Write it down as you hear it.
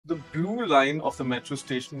The blue line of the metro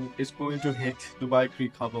station is going to hit Dubai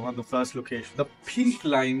Creek Harbour on the first location. The pink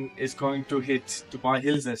line is going to hit Dubai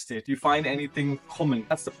Hills Estate. You find anything common.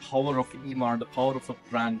 That's the power of Emaar, the power of a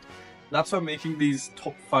brand. That's why I'm making these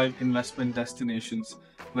top 5 investment destinations,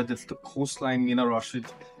 whether it's the coastline, Mina Rashid,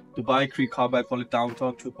 Dubai Creek Harbour, I call it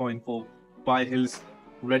Downtown 2.0, Dubai Hills,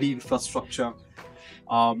 ready infrastructure,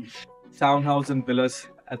 townhouse and villas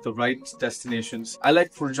at the right destinations. I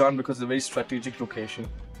like Furjan because it's a very strategic location.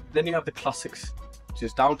 Then you have the classics, which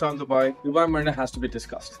is downtown Dubai. Dubai Marina has to be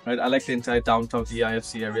discussed, right? I like the entire downtown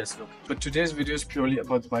DIFC areas look. But today's video is purely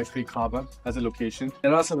about Dubai Creek Harbour as a location.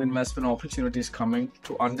 There are some investment opportunities coming.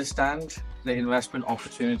 To understand the investment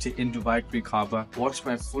opportunity in Dubai Creek Harbour, watch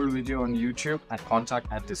my full video on YouTube and contact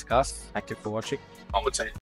and discuss. Thank you for watching. On